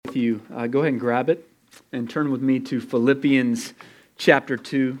with you, go ahead and grab it and turn with me to Philippians chapter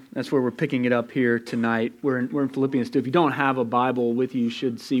 2. That's where we're picking it up here tonight. We're in Philippians 2. If you don't have a Bible with you, you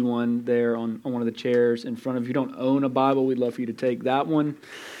should see one there on one of the chairs in front of you. If you don't own a Bible, we'd love for you to take that one.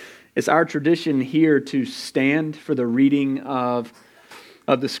 It's our tradition here to stand for the reading of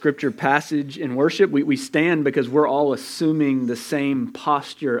the scripture passage in worship. We stand because we're all assuming the same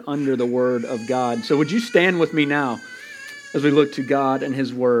posture under the Word of God. So would you stand with me now as we look to God and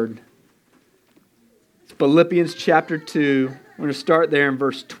His Word? It's Philippians chapter 2. We're going to start there in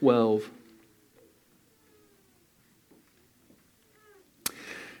verse 12.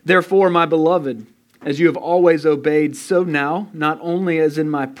 Therefore, my beloved, as you have always obeyed, so now, not only as in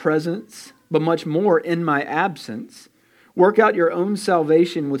my presence, but much more in my absence, work out your own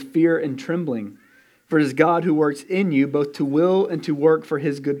salvation with fear and trembling. For it is God who works in you both to will and to work for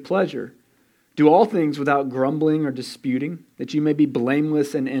His good pleasure. Do all things without grumbling or disputing, that you may be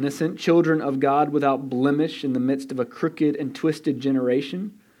blameless and innocent, children of God without blemish in the midst of a crooked and twisted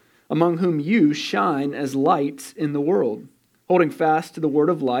generation, among whom you shine as lights in the world, holding fast to the word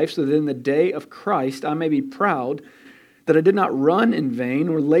of life, so that in the day of Christ I may be proud that I did not run in vain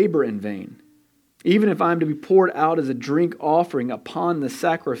or labor in vain. Even if I am to be poured out as a drink offering upon the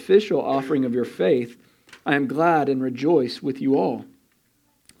sacrificial offering of your faith, I am glad and rejoice with you all.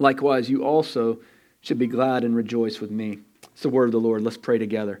 Likewise, you also should be glad and rejoice with me. It's the word of the Lord. Let's pray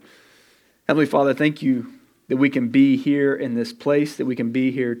together. Heavenly Father, thank you that we can be here in this place, that we can be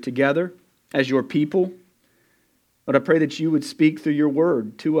here together as your people. But I pray that you would speak through your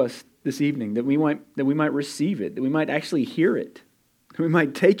word to us this evening, that we might receive it, that we might actually hear it, that we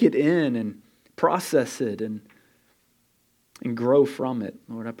might take it in and process it and grow from it.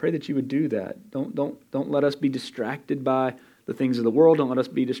 Lord, I pray that you would do that. Don't let us be distracted by the things of the world. Don't let us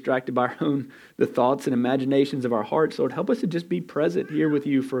be distracted by the thoughts and imaginations of our hearts. Lord, help us to just be present here with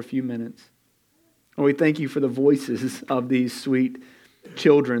you for a few minutes. Lord, we thank you for the voices of these sweet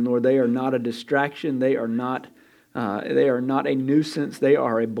children. Lord, they are not a distraction. They are not a nuisance. They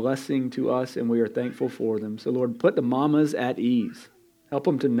are a blessing to us, and we are thankful for them. So, Lord, put the mamas at ease. Help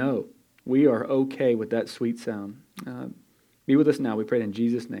them to know we are okay with that sweet sound. Be with us now. We pray in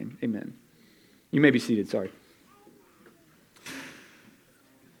Jesus' name. Amen. You may be seated. Sorry.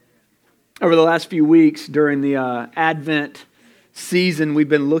 Over the last few weeks during the Advent season, we've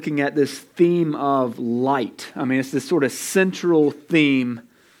been looking at this theme of light. I mean, it's this sort of central theme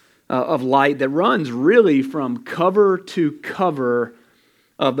of light that runs really from cover to cover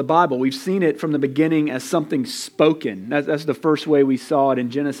of the Bible. We've seen it from the beginning as something spoken. That's the first way we saw it in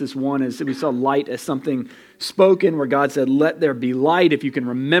Genesis 1, is we saw light as something spoken, where God said, "Let there be light." If you can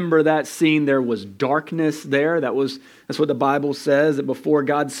remember that scene, there was darkness there. That's what the Bible says, that before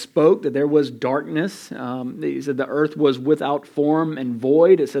God spoke, that there was darkness. He said the earth was without form and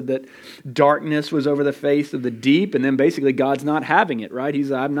void. It said that darkness was over the face of the deep, and then basically God's not having it, right? He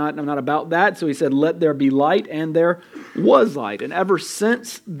said, I'm not about that. So he said, "Let there be light," and there was light. And ever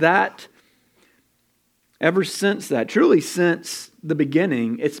since that, truly since the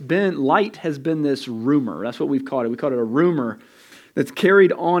beginning, light has been this rumor. That's what we've called it. We called it a rumor that's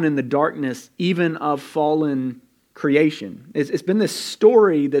carried on in the darkness, even of fallen creation. It's been this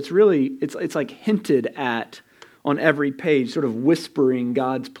story that's really, it's like hinted at on every page, sort of whispering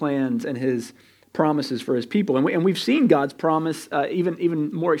God's plans and His promises for His people. And we've seen God's promise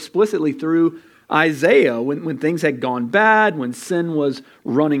even more explicitly through Isaiah, when things had gone bad, when sin was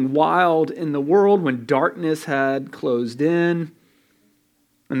running wild in the world, when darkness had closed in,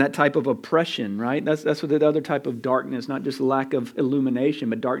 and that type of oppression, right? That's what the other type of darkness, not just lack of illumination,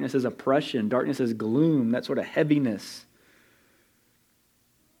 but darkness is oppression, darkness is gloom, that sort of heaviness.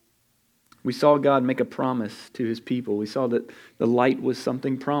 We saw God make a promise to His people. We saw that the light was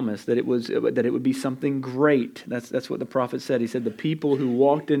something promised, that it would be something great. That's what the prophet said. He said, "The people who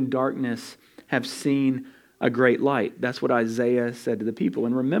walked in darkness have seen a great light." That's what Isaiah said to the people.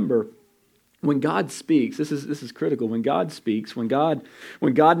 And remember, when God speaks, this is critical. When God speaks, when God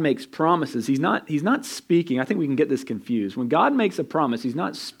makes promises, He's not speaking. I think we can get this confused. When God makes a promise, He's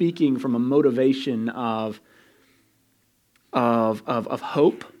not speaking from a motivation of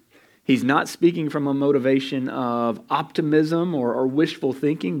hope. He's not speaking from a motivation of optimism or wishful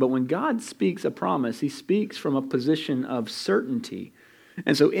thinking. But when God speaks a promise, He speaks from a position of certainty.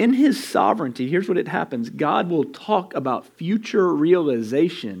 And so in His sovereignty, here's what it happens. God will talk about future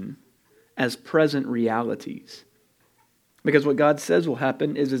realization as present realities. Because what God says will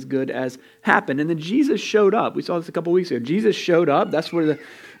happen is as good as happened. And then Jesus showed up. We saw this a couple weeks ago. Jesus showed up. That's what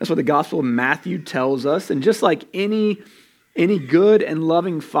the Gospel of Matthew tells us. And just like any good and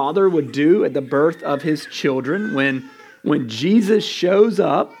loving father would do at the birth of his children, when when Jesus shows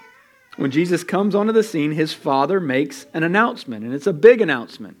up, when Jesus comes onto the scene, his Father makes an announcement, and it's a big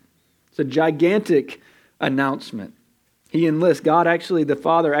announcement. It's a gigantic announcement. The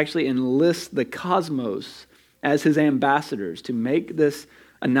Father actually enlists the cosmos as his ambassadors to make this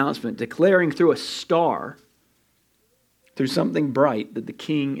announcement, declaring through a star, through something bright, that the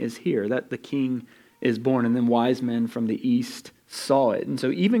King is here, that the King is born. And then wise men from the east saw it. And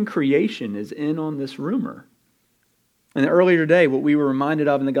so even creation is in on this rumor. And earlier today, what we were reminded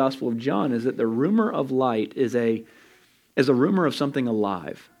of in the Gospel of John is that the rumor of light is a rumor of something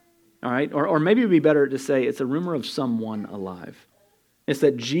alive. All right? Or maybe it would be better to say it's a rumor of someone alive. It's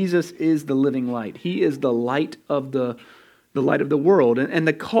that Jesus is the living light. He is the light of the world. And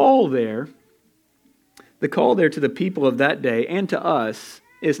the call there to the people of that day and to us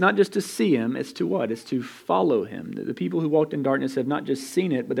is not just to see him, it's to what? It's to follow him. The people who walked in darkness have not just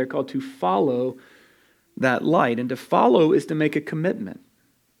seen it, but they're called to follow that light. And to follow is to make a commitment.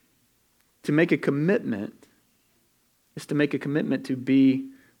 To make a commitment is to make a commitment to be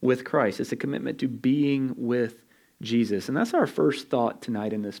with Christ. It's a commitment to being with Jesus. And that's our first thought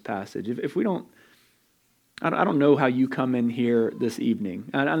tonight in this passage. If we don't, I don't know how you come in here this evening.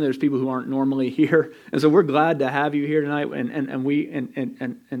 I know there's people who aren't normally here, and so we're glad to have you here tonight. And we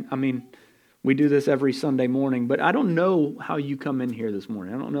do this every Sunday morning. But I don't know how you come in here this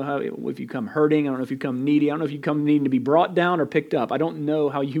morning. I don't know if you come hurting. I don't know if you come needy. I don't know if you come needing to be brought down or picked up. I don't know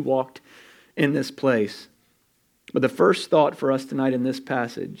how you walked in this place. But the first thought for us tonight in this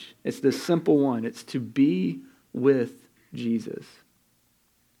passage, it's this simple one. It's to be with Jesus.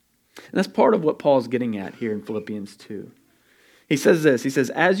 And that's part of what Paul's getting at here in Philippians 2. He says this, he says,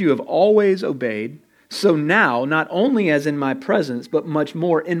 as you have always obeyed, so now, not only as in my presence, but much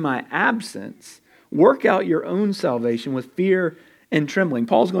more in my absence, work out your own salvation with fear and trembling.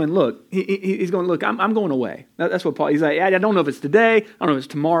 Paul's going, look, he's going, look, I'm going away. That's what Paul, he's like, I don't know if it's today, I don't know if it's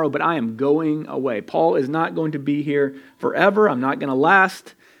tomorrow, but I am going away. Paul is not going to be here forever. I'm not going to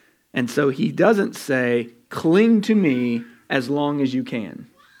last. And so he doesn't say, cling to me as long as you can.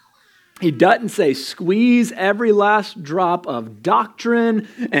 He doesn't say squeeze every last drop of doctrine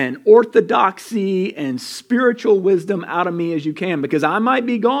and orthodoxy and spiritual wisdom out of me as you can, because I might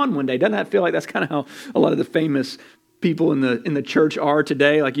be gone one day. Doesn't that feel like that's kind of how a lot of the famous people in the church are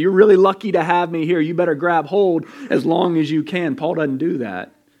today? Like, you're really lucky to have me here. You better grab hold as long as you can. Paul doesn't do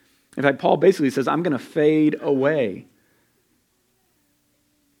that. In fact, Paul basically says, I'm going to fade away.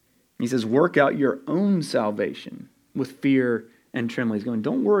 He says, work out your own salvation with fear and trembling. He's going,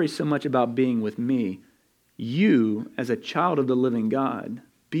 don't worry so much about being with me. You, as a child of the living God,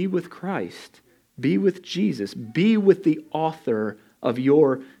 be with Christ. Be with Jesus. Be with the author of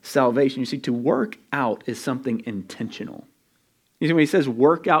your salvation. You see, to work out is something intentional. You see, when he says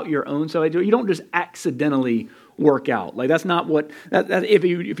work out your own salvation, you don't just accidentally work out. Like, that's not what, if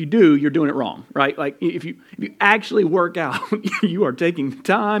you do, you're doing it wrong, right? Like, if you actually work out, you are taking the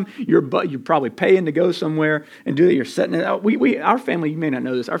time, you're probably paying to go somewhere and do that. You're setting it out. Our family, you may not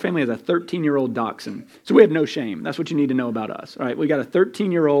know this, our family has a 13-year-old dachshund. So we have no shame. That's what you need to know about us, all right? We got a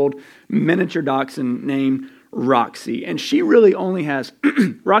 13-year-old miniature dachshund named Roxy. And she really only has,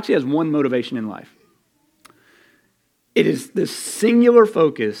 Roxy has one motivation in life. It is the singular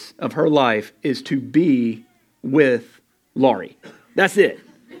focus of her life is to be with Laurie. That's it.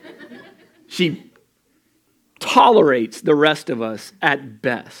 She tolerates the rest of us at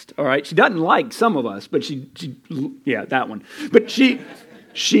best. All right. She doesn't like some of us, but that one. But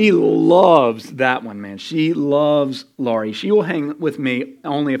she loves that one, man. She loves Laurie. She will hang with me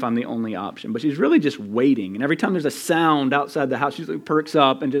only if I'm the only option. But she's really just waiting. And every time there's a sound outside the house, she perks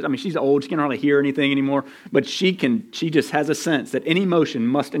up and she's old. She can't hardly hear anything anymore. But she just has a sense that any motion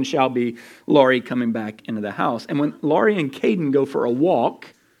must and shall be Laurie coming back into the house. And when Laurie and Caden go for a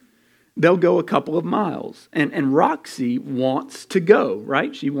walk, they'll go a couple of miles. And Roxy wants to go,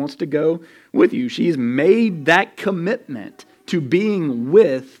 right? She wants to go with you. She's made that commitment to being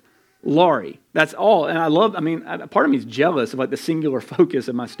with Laurie. That's all. And part of me is jealous of like the singular focus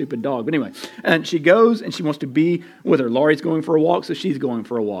of my stupid dog. But anyway, and she goes and she wants to be with her. Laurie's going for a walk, so she's going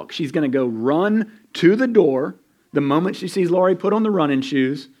for a walk. She's going to go run to the door the moment she sees Laurie put on the running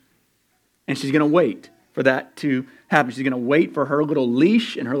shoes, and she's going to wait for that to happen. She's going to wait for her little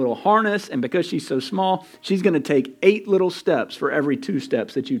leash and her little harness, and because she's so small, she's going to take 8 little steps for every 2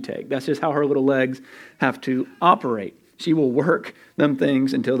 steps that you take. That's just how her little legs have to operate. She will work them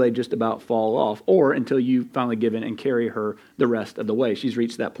things until they just about fall off, or until you finally give in and carry her the rest of the way. She's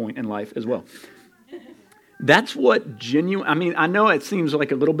reached that point in life as well. That's what genuine, I know it seems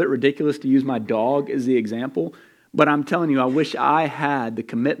like a little bit ridiculous to use my dog as the example, but I'm telling you, I wish I had the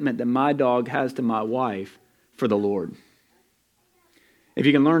commitment that my dog has to my wife for the Lord. If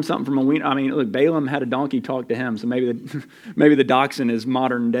you can learn something from a wiener, I mean, look, Balaam had a donkey talk to him, so maybe the dachshund is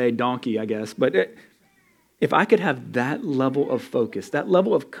modern day donkey, I guess. But if I could have that level of focus, that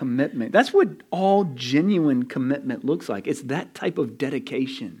level of commitment, that's what all genuine commitment looks like. It's that type of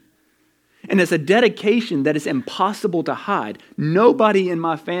dedication. And it's a dedication that is impossible to hide. Nobody in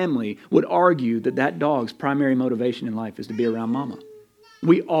my family would argue that that dog's primary motivation in life is to be around mama.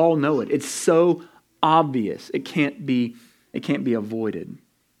 We all know it. It's so obvious. It can't be avoided.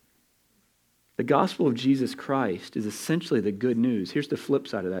 The gospel of Jesus Christ is essentially the good news. Here's the flip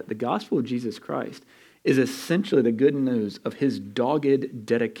side of that. The gospel of Jesus Christ is essentially the good news of his dogged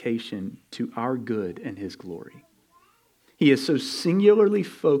dedication to our good and his glory. He is so singularly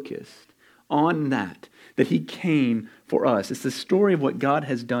focused on that he came for us. It's the story of what God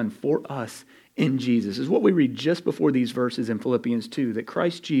has done for us in Jesus. It's what we read just before these verses in Philippians 2, that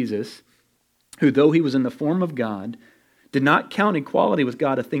Christ Jesus, who though he was in the form of God, did not count equality with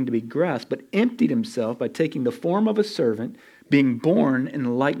God a thing to be grasped, but emptied himself by taking the form of a servant, being born in the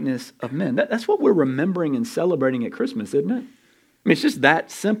likeness of men. That's what we're remembering and celebrating at Christmas, isn't it? I mean, it's just that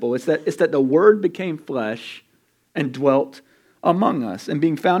simple. It's that the Word became flesh and dwelt among us. And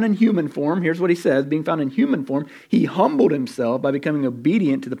being found in human form, here's what he says, being found in human form, he humbled himself by becoming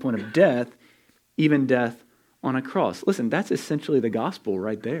obedient to the point of death, even death on a cross. Listen, that's essentially the gospel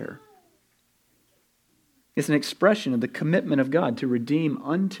right there. It's an expression of the commitment of God to redeem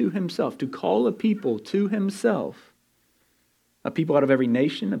unto himself, to call a people to himself, a people out of every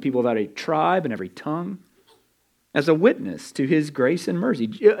nation, a people out of every tribe and every tongue, as a witness to his grace and mercy.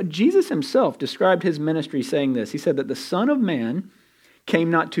 Jesus himself described his ministry saying this. He said that the Son of Man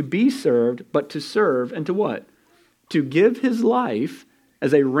came not to be served, but to serve, and to what? To give his life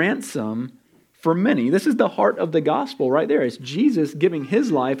as a ransom for many. This is the heart of the gospel right there. It's Jesus giving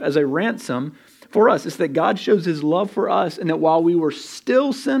his life as a ransom for us. It's that God shows his love for us, and that while we were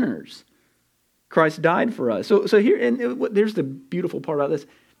still sinners, Christ died for us. So here, and there's the beautiful part about this.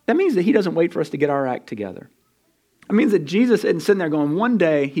 That means that he doesn't wait for us to get our act together. It means that Jesus isn't sitting there going, one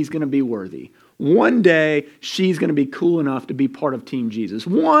day he's going to be worthy. One day she's going to be cool enough to be part of Team Jesus.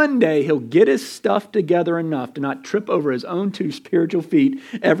 One day he'll get his stuff together enough to not trip over his own two spiritual feet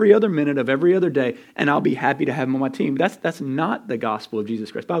every other minute of every other day, and I'll be happy to have him on my team. That's not the gospel of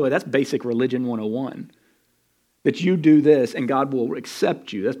Jesus Christ. By the way, that's basic religion 101. That you do this and God will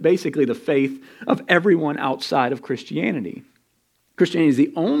accept you. That's basically the faith of everyone outside of Christianity. Christianity is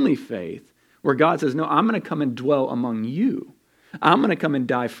the only faith where God says, no, I'm going to come and dwell among you. I'm going to come and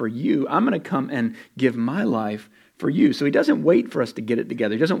die for you. I'm going to come and give my life for you. So he doesn't wait for us to get it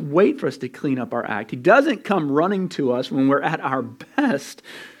together. He doesn't wait for us to clean up our act. He doesn't come running to us when we're at our best,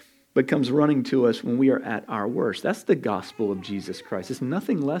 but comes running to us when we are at our worst. That's the gospel of Jesus Christ. It's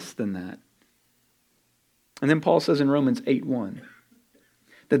nothing less than that. And then Paul says in Romans 8:1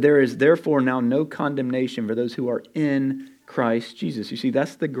 that there is therefore now no condemnation for those who are in Christ Jesus. You see,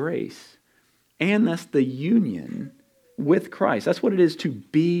 that's the grace. And that's the union with Christ. That's what it is to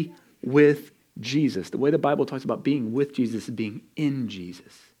be with Jesus. The way the Bible talks about being with Jesus is being in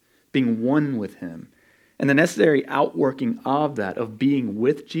Jesus, being one with him. And the necessary outworking of that, of being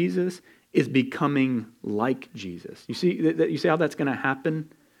with Jesus, is becoming like Jesus. You see how that's going to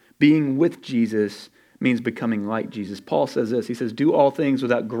happen? Being with Jesus means becoming like Jesus. Paul says this. He says, do all things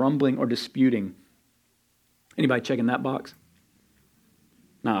without grumbling or disputing. Anybody checking that box?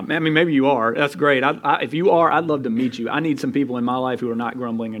 No, I mean, maybe you are. That's great. If you are, I'd love to meet you. I need some people in my life who are not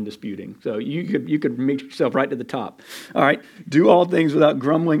grumbling and disputing. So you could meet yourself right to the top. All right. Do all things without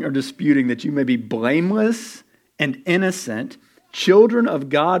grumbling or disputing, that you may be blameless and innocent, children of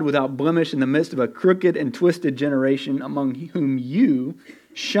God without blemish in the midst of a crooked and twisted generation, among whom you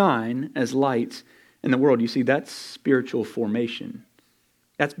shine as lights in the world. You see, that's spiritual formation.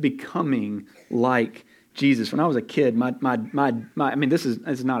 That's becoming like Jesus. When I was a kid, I mean, this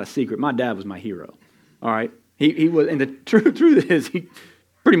is not a secret. My dad was my hero. All right, he was, and the truth is, he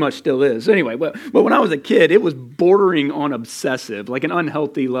pretty much still is. So anyway, but when I was a kid, it was bordering on obsessive, like an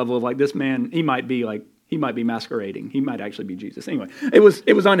unhealthy level of like, this man, he might be masquerading. He might actually be Jesus. Anyway, it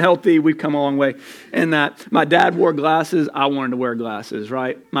was unhealthy. We've come a long way in that. My dad wore glasses. I wanted to wear glasses,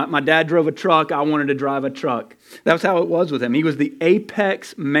 right? My dad drove a truck. I wanted to drive a truck. That's how it was with him. He was the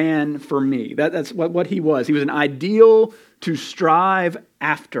apex man for me. That's what he was. He was an ideal to strive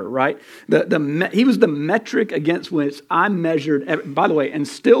after, right? He was the metric against which I measured, by the way, and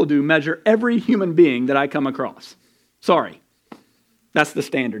still do measure every human being that I come across. Sorry. That's the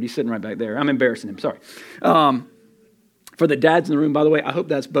standard. He's sitting right back there. I'm embarrassing him. Sorry. For the dads in the room, by the way, I hope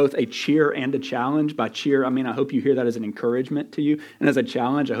that's both a cheer and a challenge. By cheer, I mean, I hope you hear that as an encouragement to you. And as a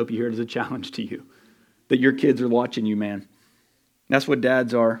challenge, I hope you hear it as a challenge to you. That your kids are watching you, man. That's what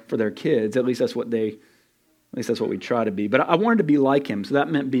dads are for their kids. At least that's what we try to be. But I wanted to be like him, so that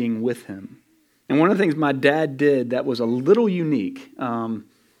meant being with him. And one of the things my dad did that was a little unique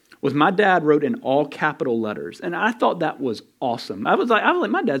was my dad wrote in all capital letters. And I thought that was awesome. I was like,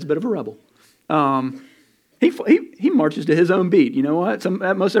 my dad's a bit of a rebel. He marches to his own beat. You know what?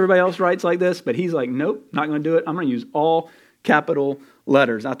 Most everybody else writes like this, but he's like, nope, not going to do it. I'm going to use all capital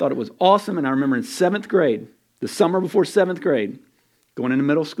letters. I thought it was awesome. And I remember in 7th grade, the summer before 7th grade, going into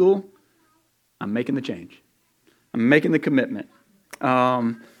middle school, I'm making the change. I'm making the commitment.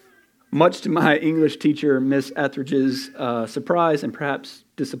 Much to my English teacher, Miss Etheridge's surprise and perhaps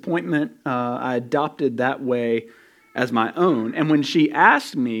disappointment, I adopted that way as my own. And when she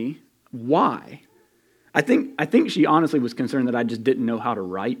asked me why, I think she honestly was concerned that I just didn't know how to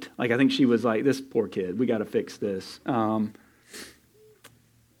write. Like, I think she was like, this poor kid, we got to fix this.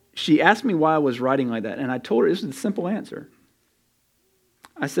 She asked me why I was writing like that, and I told her this is the simple answer.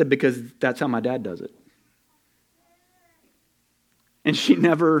 I said, because that's how my dad does it. And she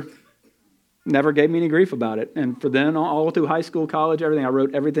never gave me any grief about it. And for then, all through high school, college, everything, I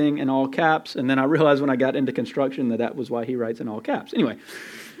wrote everything in all caps. And then I realized when I got into construction that was why he writes in all caps. Anyway,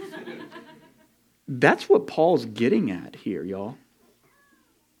 that's what Paul's getting at here, y'all.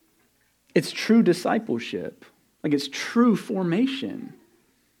 It's true discipleship. Like, it's true formation.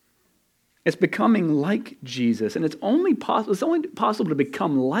 It's becoming like Jesus. And it's only possible to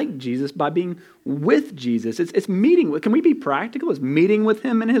become like Jesus by being with Jesus. It's meeting with, can we be practical? It's meeting with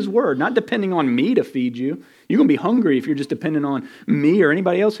him and his word, not depending on me to feed you. You're going to be hungry if you're just dependent on me or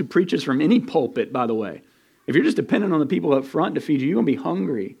anybody else who preaches from any pulpit, by the way. If you're just dependent on the people up front to feed you, you're going to be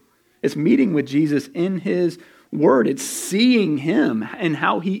hungry. It's meeting with Jesus in his word. It's seeing him and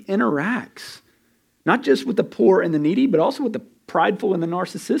how he interacts, not just with the poor and the needy, but also with the prideful and the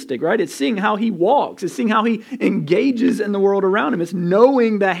narcissistic, right? It's seeing how he walks. It's seeing how he engages in the world around him. It's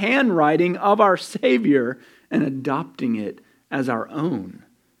knowing the handwriting of our Savior and adopting it as our own.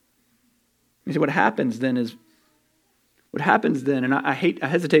 You see, what happens then, and I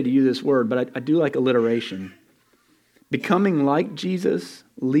hesitate to use this word, but I do like alliteration. Becoming like Jesus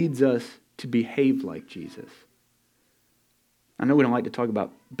leads us to behave like Jesus. I know we don't like to talk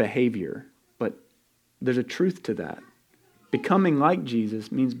about behavior, but there's a truth to that. Becoming like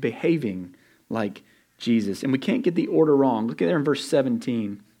Jesus means behaving like Jesus. And we can't get the order wrong. Look at there in verse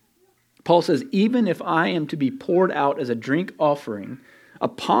 17. Paul says, even if I am to be poured out as a drink offering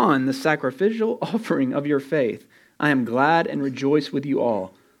upon the sacrificial offering of your faith, I am glad and rejoice with you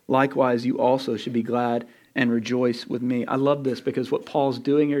all. Likewise, you also should be glad and rejoice with me. I love this because what Paul's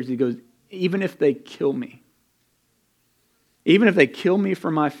doing here is he goes, even if they kill me, even if they kill me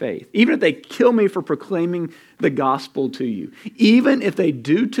for my faith, even if they kill me for proclaiming the gospel to you, even if they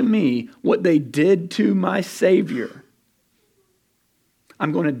do to me what they did to my Savior,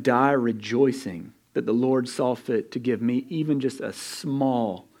 I'm going to die rejoicing that the Lord saw fit to give me even just in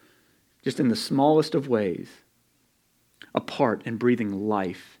the smallest of ways, a part in breathing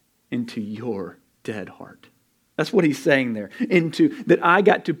life into your dead heart. That's what he's saying there. That I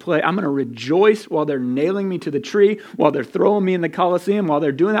got to play. I'm going to rejoice while they're nailing me to the tree, while they're throwing me in the Colosseum, while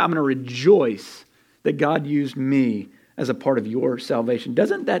they're doing that. I'm going to rejoice that God used me as a part of your salvation.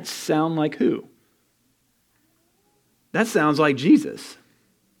 Doesn't that sound like who? That sounds like Jesus.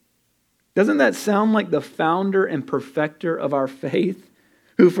 Doesn't that sound like the founder and perfecter of our faith,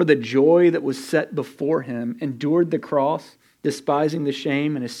 who for the joy that was set before him endured the cross, despising the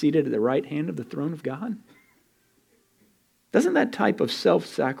shame, and is seated at the right hand of the throne of God? Doesn't that type of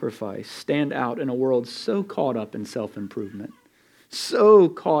self-sacrifice stand out in a world so caught up in self-improvement, so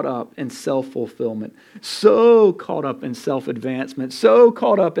caught up in self-fulfillment, so caught up in self-advancement, so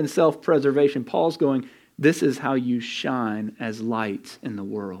caught up in self-preservation? Paul's going, this is how you shine as lights in the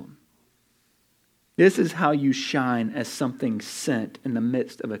world. This is how you shine as something sent in the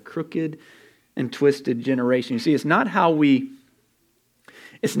midst of a crooked and twisted generation. You see, it's not in how we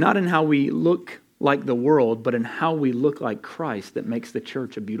look like the world, but in how we look like Christ that makes the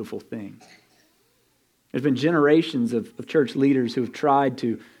church a beautiful thing. There's been generations of church leaders who have tried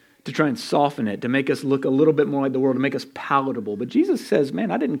to try and soften it, to make us look a little bit more like the world, to make us palatable. But Jesus says, man,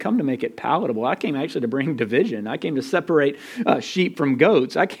 I didn't come to make it palatable. I came actually to bring division. I came to separate sheep from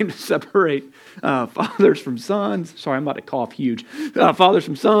goats. I came to separate fathers from sons. Sorry, I'm about to cough huge. Fathers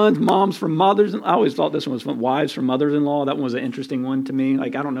from sons, moms from mothers. I always thought this one was from wives from mothers-in-law. That one was an interesting one to me.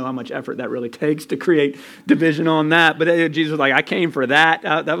 Like, I don't know how much effort that really takes to create division on that. But Jesus was like, I came for that.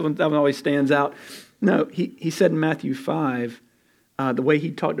 That one always stands out. No, he said in Matthew 5, the way he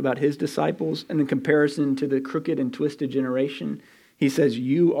talked about his disciples and in comparison to the crooked and twisted generation, he says,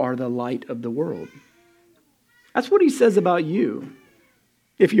 you are the light of the world. That's what he says about you.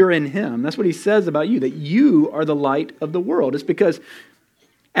 If you're in him, that's what he says about you, that you are the light of the world. It's because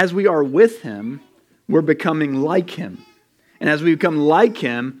as we are with him, we're becoming like him. And as we become like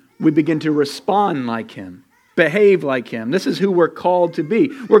him, we begin to respond like him, behave like him. This is who we're called to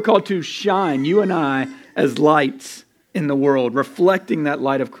be. We're called to shine, you and I, as lights in the world, reflecting that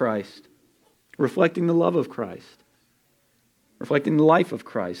light of Christ, reflecting the love of Christ, reflecting the life of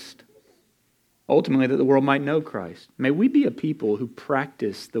Christ, ultimately that the world might know Christ. May we be a people who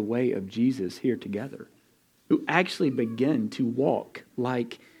practice the way of Jesus here together, who actually begin to walk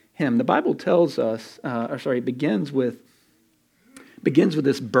like him. The Bible tells us, it begins with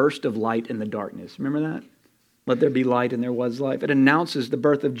this burst of light in the darkness. Remember that? Let there be light and there was light. It announces the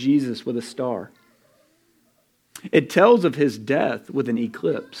birth of Jesus with a star. It tells of his death with an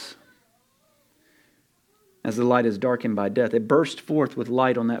eclipse. As the light is darkened by death, it burst forth with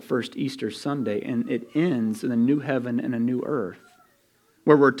light on that first Easter Sunday, and it ends in a new heaven and a new earth,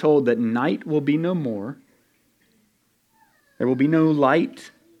 where we're told that night will be no more. There will be no light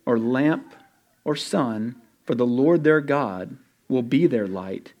or lamp or sun, for the Lord their God will be their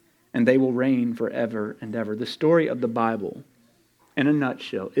light, and they will reign forever and ever. The story of the Bible, in a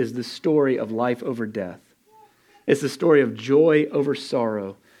nutshell, is the story of life over death. It's the story of joy over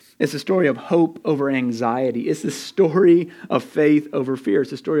sorrow. It's the story of hope over anxiety. It's the story of faith over fear.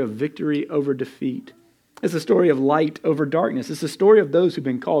 It's the story of victory over defeat. It's the story of light over darkness. It's the story of those who've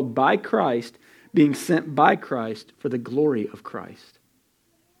been called by Christ, being sent by Christ for the glory of Christ.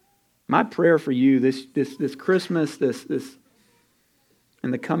 My prayer for you this Christmas, this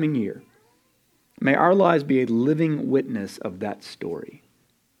in the coming year, may our lives be a living witness of that story.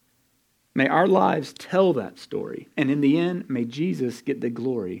 May our lives tell that story. And in the end, may Jesus get the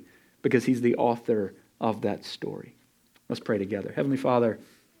glory because he's the author of that story. Let's pray together. Heavenly Father,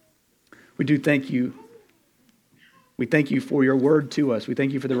 we do thank you. We thank you for your word to us. We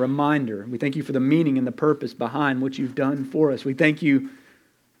thank you for the reminder. We thank you for the meaning and the purpose behind what you've done for us. We thank you,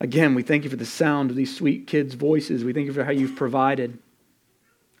 again, we thank you for the sound of these sweet kids' voices. We thank you for how you've provided.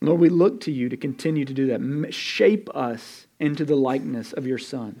 Lord, we look to you to continue to do that. Shape us into the likeness of your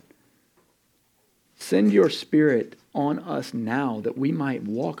Son. Send your Spirit on us now that we might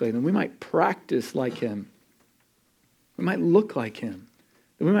walk like him, we might practice like him, we might look like him,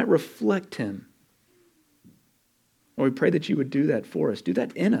 that we might reflect him. Lord, we pray that you would do that for us. Do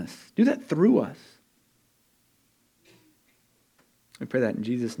that in us. Do that through us. We pray that in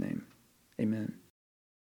Jesus' name. Amen.